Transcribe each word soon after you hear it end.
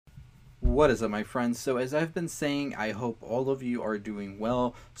What is up, my friends? So, as I've been saying, I hope all of you are doing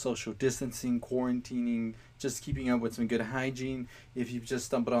well, social distancing, quarantining, just keeping up with some good hygiene. If you've just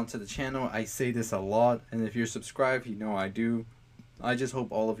stumbled onto the channel, I say this a lot, and if you're subscribed, you know I do. I just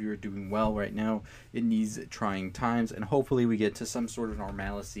hope all of you are doing well right now in these trying times, and hopefully we get to some sort of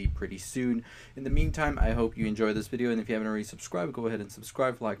normalcy pretty soon. In the meantime, I hope you enjoy this video, and if you haven't already subscribed, go ahead and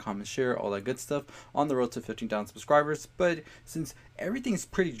subscribe, like, comment, share, all that good stuff on the road to 15,000 subscribers. But since everything's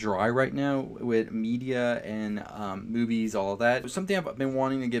pretty dry right now with media and movies, all of that, something I've been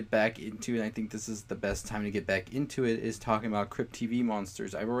wanting to get back into, and I think this is the best time to get back into it, is talking about Crypt TV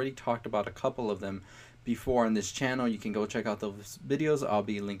monsters. I've already talked about a couple of them before on this channel. You can go check out those videos. I'll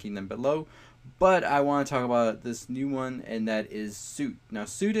be linking them below. But I want to talk about this new one, and that is Suit. Now,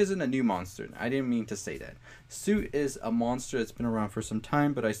 Suit isn't a new monster. I didn't mean to say that. Suit is a monster that's been around for some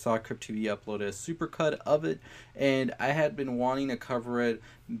time, but I saw Crypt TV upload a supercut of it, and I had been wanting to cover it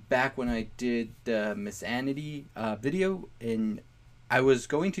back when I did the Missanity video, and I was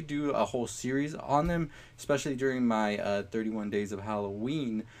going to do a whole series on them, especially during my 31 Days of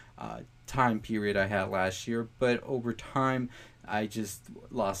Halloween time period I had last year, but over time I just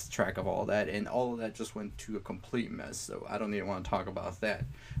lost track of all that, and all of that just went to a complete mess, so I don't even want to talk about that.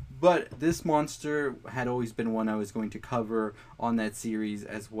 But this monster had always been one I was going to cover on that series,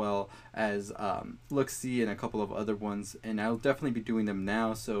 as well as Look-See and a couple of other ones, and I'll definitely be doing them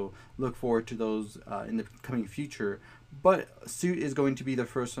now, so look forward to those in the coming future. But Suit is going to be the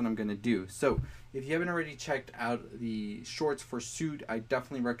first one I'm going to do. So if you haven't already checked out the shorts for Suit, I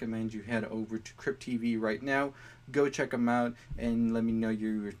definitely recommend you head over to Crypt TV right now. Go check them out and let me know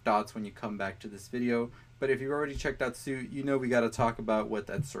your thoughts when you come back to this video. But if you've already checked out Suit, you know we got to talk about what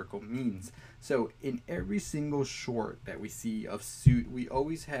that circle means. So in every single short that we see of Suit, we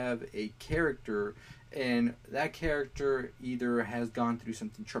always have a character, and that character either has gone through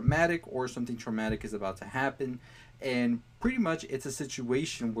something traumatic or something traumatic is about to happen. And pretty much it's a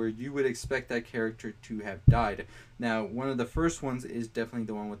situation where you would expect that character to have died. Now, one of the first ones is definitely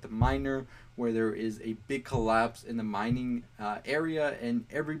the one with the miner, where there is a big collapse in the mining area, and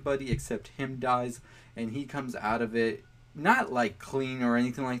everybody except him dies, and he comes out of it not like clean or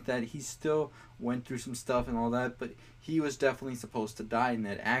anything like that. He still went through some stuff and all that, but he was definitely supposed to die in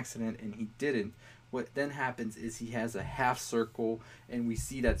that accident, and he didn't. What then happens is he has a half circle, and we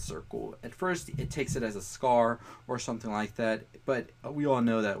see that circle. At first, it takes it as a scar or something like that, but we all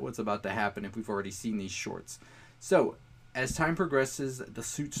know that what's about to happen if we've already seen these shorts. So, as time progresses, the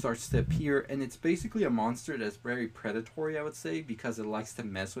Suit starts to appear, and it's basically a monster that's very predatory, I would say, because it likes to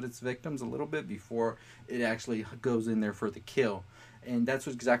mess with its victims a little bit before it actually goes in there for the kill. And that's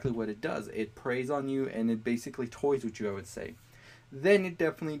exactly what it does. It preys on you, and it basically toys with you, I would say. Then it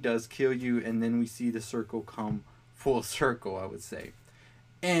definitely does kill you, and then we see the circle come full circle, I would say.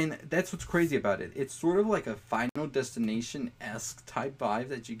 And that's what's crazy about it. It's sort of like a Final Destination-esque type vibe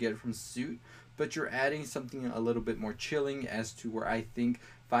that you get from Suit, but you're adding something a little bit more chilling as to where I think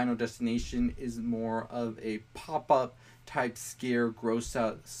Final Destination is more of a pop-up type scare, gross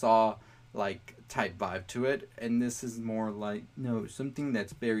out Saw like type vibe to it, and this is more like, no, something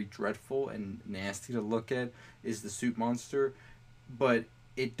that's very dreadful and nasty to look at is the Suit monster, but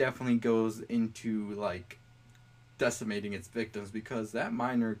it definitely goes into like decimating its victims, because that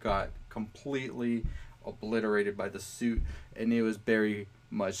miner got completely obliterated by the Suit, and it was very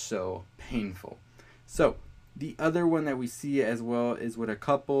much so painful. So the other one that we see as well is with a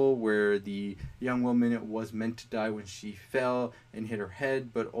couple where the young woman was meant to die when she fell and hit her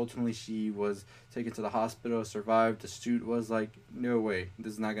head, but ultimately she was taken to the hospital, survived. The Suit was like, no way,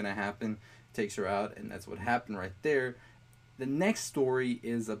 this is not gonna happen, takes her out, and that's what happened right there. The next story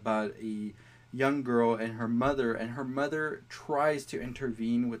is about a young girl and her mother tries to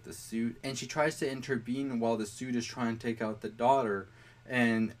intervene with the Suit, and she tries to intervene while the Suit is trying to take out the daughter,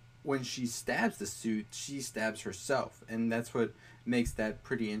 and when she stabs the Suit, she stabs herself, and that's what makes that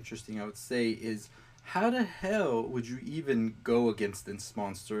pretty interesting, I would say, is how the hell would you even go against this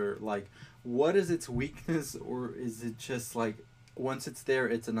monster? Like, what is its weakness, or is it just like once it's there,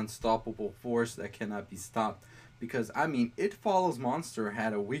 it's an unstoppable force that cannot be stopped? Because, I mean, It Follows Monster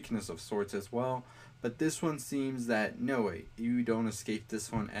had a weakness of sorts as well, but this one seems that, no way, you don't escape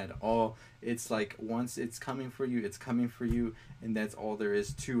this one at all. It's like, once it's coming for you, it's coming for you, and that's all there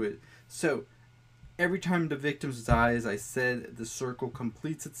is to it. So, every time the victims die, as I said, the circle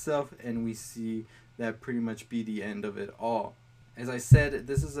completes itself, and we see that pretty much be the end of it all. As I said,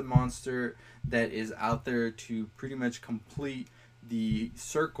 this is a monster that is out there to pretty much complete the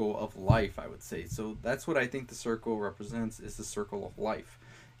circle of life, I would say. So that's what I think the circle represents, is the circle of life.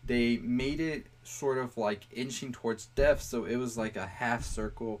 they made it sort of like inching towards death, so it was like a half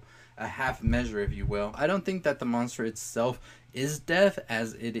circle, a half measure, if you will. I don't think that the monster itself is death,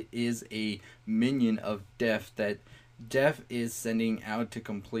 as it is a minion of death that death is sending out to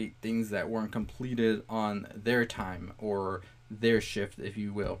complete things that weren't completed on their time or their shift, if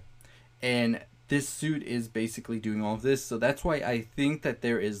you will. And this suit is basically doing all of this, so that's why I think that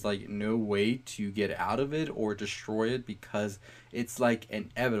there is like no way to get out of it or destroy it, because it's like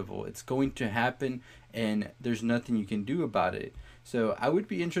inevitable, it's going to happen, and there's nothing you can do about it. So I would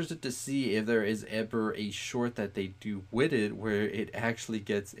be interested to see if there is ever a short that they do with it where it actually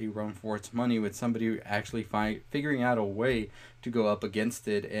gets a run for its money, with somebody actually figuring out a way to go up against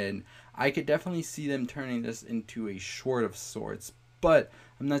it. And I could definitely see them turning this into a short of sorts, but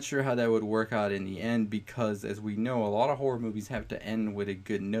I'm not sure how that would work out in the end, because as we know, a lot of horror movies have to end with a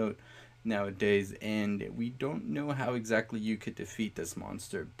good note nowadays, and we don't know how exactly you could defeat this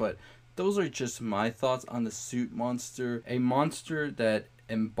monster. But those are just my thoughts on the suit monster, a monster that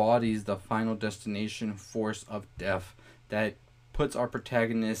embodies the final destination force of death, that puts our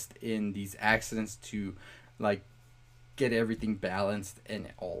protagonist in these accidents to like get everything balanced and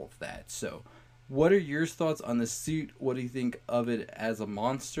all of that. So what are your thoughts on the suit? What do you think of it as a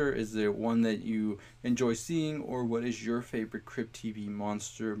monster? Is there one that you enjoy seeing, or what is your favorite Crypt TV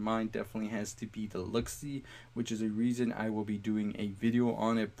monster? Mine definitely has to be the Luxie, which is a reason I will be doing a video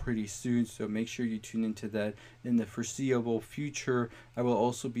on it pretty soon, so make sure you tune into that in the foreseeable future. I will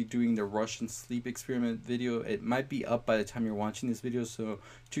also be doing the Russian sleep experiment video. It might be up by the time you're watching this video, so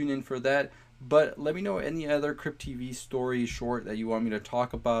tune in for that. But let me know any other Crypt TV story short that you want me to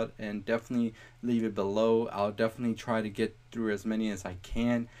talk about, and definitely leave it below. I'll definitely try to get through as many as I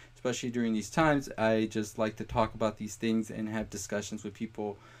can, especially during these times. I just like to talk about these things and have discussions with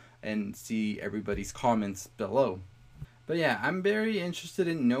people and see everybody's comments below. But yeah, I'm very interested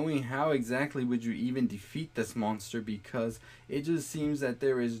in knowing how exactly would you even defeat this monster, because it just seems that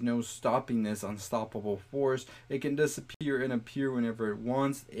there is no stopping this unstoppable force. It can disappear and appear whenever it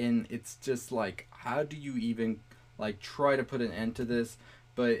wants, and it's just like, how do you even like try to put an end to this?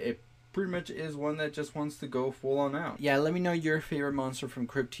 But it pretty much is one that just wants to go full on out. Yeah, let me know your favorite monster from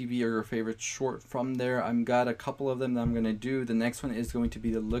Crypt TV, or your favorite short from there. I've got a couple of them that I'm going to do. The next one is going to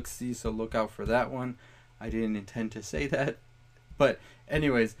be the Luxie, so look out for that one. I didn't intend to say that. But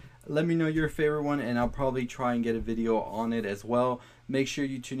anyways, let me know your favorite one, and I'll probably try and get a video on it as well. Make sure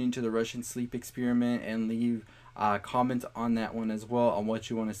you tune into the Russian sleep experiment and leave comments on that one as well, on what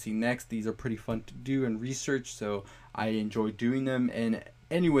you want to see next. These are pretty fun to do and research, so I enjoy doing them. And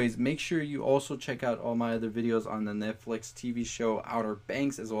anyways, make sure you also check out all my other videos on the Netflix TV show Outer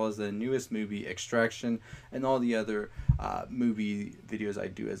Banks, as well as the newest movie Extraction, and all the other movie videos I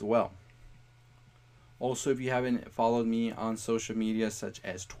do as well. Also, if you haven't followed me on social media such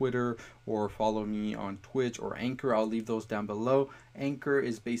as Twitter, or follow me on Twitch or Anchor, I'll leave those down below. Anchor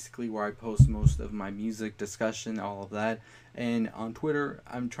is basically where I post most of my music discussion, all of that. And on Twitter,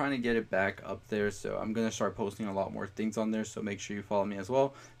 I'm trying to get it back up there, so I'm going to start posting a lot more things on there, so make sure you follow me as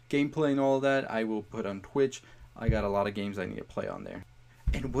well. Gameplay and all of that I will put on Twitch. I got a lot of games I need to play on there.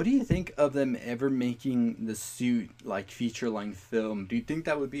 And what do you think of them ever making the suit like feature-length film? Do you think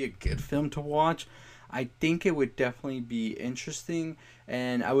that would be a good film to watch? I think it would definitely be interesting,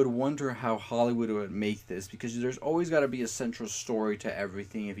 and I would wonder how Hollywood would make this, because there's always got to be a central story to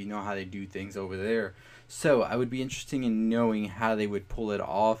everything if you know how they do things over there. So I would be interested in knowing how they would pull it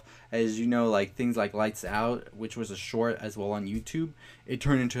off. As you know, like things like Lights Out, which was a short as well on YouTube, it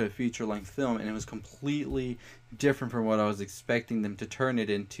turned into a feature-length film, and it was completely different from what I was expecting them to turn it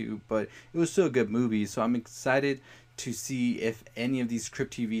into, but it was still a good movie. So I'm excited to see if any of these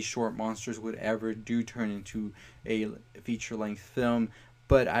Crypt TV short monsters would ever do turn into a feature-length film.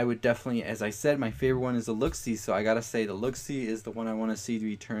 But I would definitely, as I said, my favorite one is the Luxie, so I gotta say the Luxie is the one I want to see to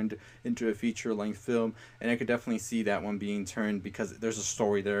be turned into a feature-length film, and I could definitely see that one being turned, because there's a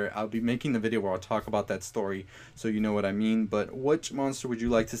story there. I'll be making the video where I'll talk about that story, so you know what I mean. But which monster would you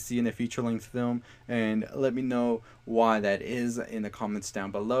like to see in a feature-length film? And let me know why that is in the comments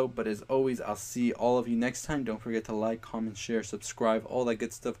down below. But as always, I'll see all of you next time. Don't forget to like, comment, share, subscribe, all that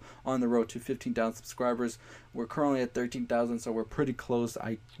good stuff on the road to 15,000 subscribers. We're currently at 13,000, so we're pretty close.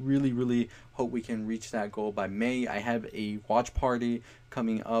 I really hope we can reach that goal by May. I have a watch party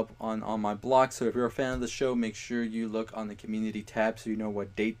coming up on my blog, so if you're a fan of the show, make sure you look on the community tab so you know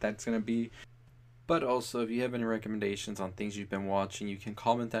what date that's going to be. But also, if you have any recommendations on things you've been watching, you can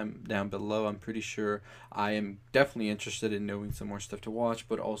comment them down below. I'm pretty sure I am definitely interested in knowing some more stuff to watch,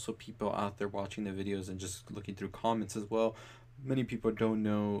 but also people out there watching the videos and just looking through comments as well. many people don't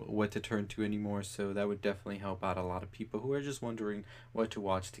know what to turn to anymore, so that would definitely help out a lot of people who are just wondering what to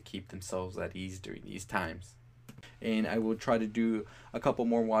watch to keep themselves at ease during these times. And I will try to do a couple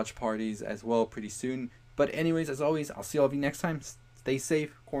more watch parties as well pretty soon. But anyways, as always, I'll see all of you next time. Stay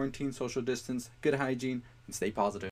safe, quarantine, social distance, good hygiene, and stay positive.